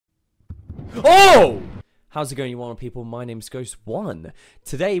Oh! How's it going, you wonderful people? My name's Ghost1.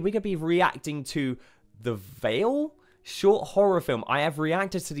 Today, we're going to be reacting to The Veil short horror film. I have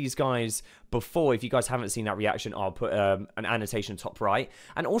reacted to these guys before. If you guys haven't seen that reaction, I'll put an annotation top right.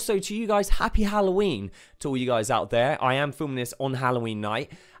 And also to you guys, happy Halloween to all you guys out there. I am filming this on Halloween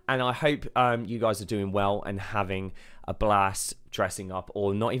night, and I hope you guys are doing well and having a blast dressing up,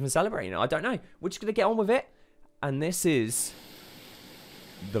 or not even celebrating it. I don't know. We're just going to get on with it. And this is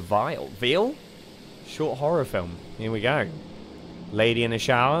The Veil short horror film. Here we go. Lady in a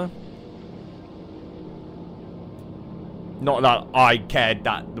shower. Not that I cared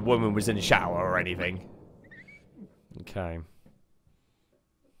that the woman was in the shower or anything. Okay.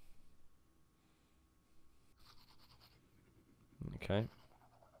 Okay.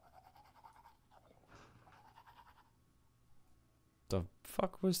 The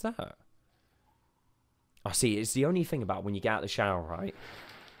fuck was that? Oh, see, it's the only thing about when you get out of the shower, right?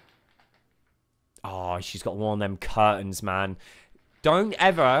 Oh, she's got one of them curtains, man. Don't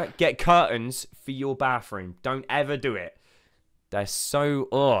ever get curtains for your bathroom. Don't ever do it. They're so...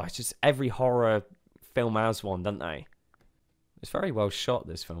 Oh, it's just every horror film has one, don't they? It's very well shot,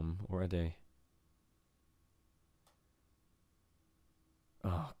 this film, already.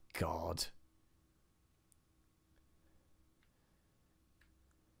 Oh, God.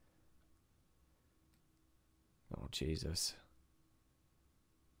 Oh, Jesus.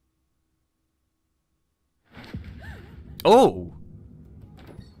 Oh!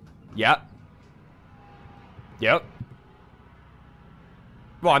 Yep. Yep.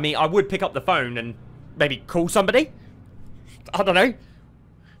 Well, I mean, I would pick up the phone and maybe call somebody. I don't know.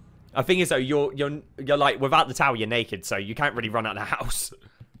 The thing is, though, you're like, without the towel, you're naked, so you can't really run out of the house.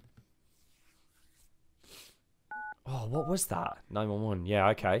 Oh, what was that? 911. Yeah,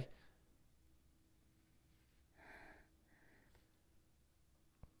 okay.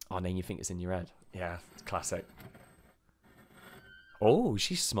 Oh, and then you think it's in your head. Yeah, it's classic. Oh,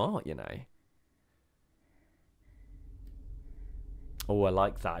 she's smart, you know. Oh, I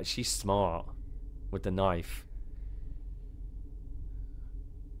like that. She's smart with the knife.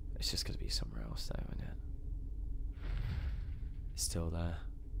 It's just going to be somewhere else, though, isn't it? It's still there.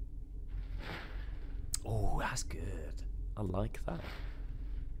 Oh, that's good. I like that.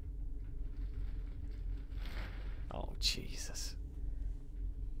 Oh, Jesus.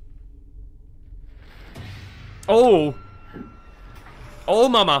 Oh! Oh,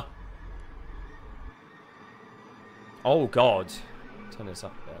 mama! Oh, God. Turn this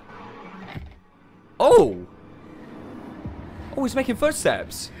up a bit. Oh! Oh, he's making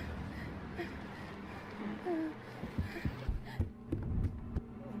footsteps.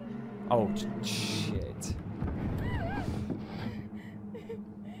 Oh, shit.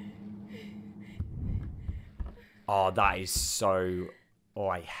 Oh, that is so... Oh,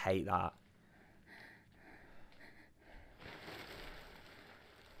 I hate that.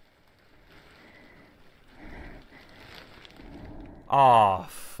 Oh,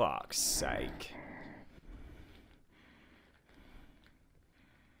 fuck's sake.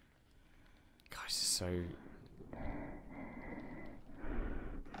 Gosh, so...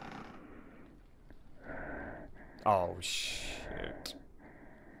 Oh, shit.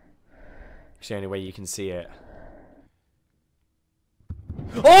 It's the only way you can see it.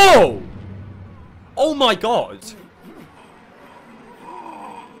 Oh! Oh my God!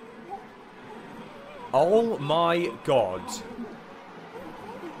 Oh my God.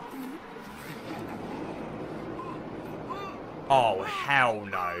 Oh, hell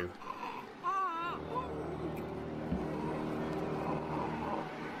no.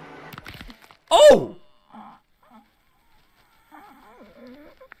 Oh!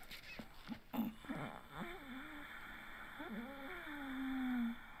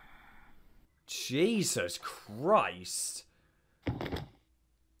 Jesus Christ.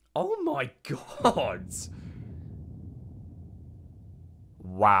 Oh my God.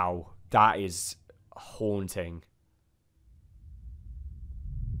 Wow, that is haunting.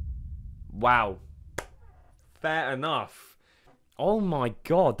 Wow. Fair enough. Oh my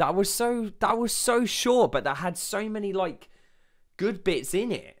God, that was so short, but that had so many like good bits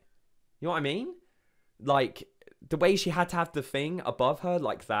in it. You know what I mean? Like the way she had to have the thing above her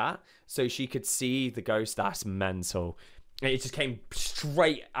like that so she could see the ghost, that's mental. And it just came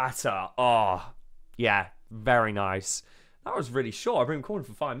straight at her. Oh, yeah, very nice. That was really short. I've been recording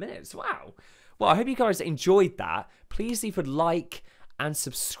for 5 minutes. Wow. Well, I hope you guys enjoyed that. Please leave a like and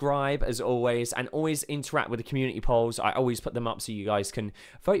subscribe as always, and always interact with the community polls. I always put them up so you guys can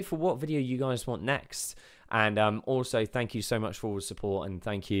vote for what video you guys want next. And also, thank you so much for all the support, and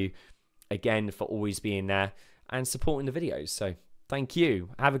thank you again for always being there and supporting the videos. So Thank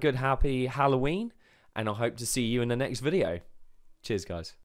you. Have a good, happy Halloween, and I hope to see you in the next video. Cheers, guys.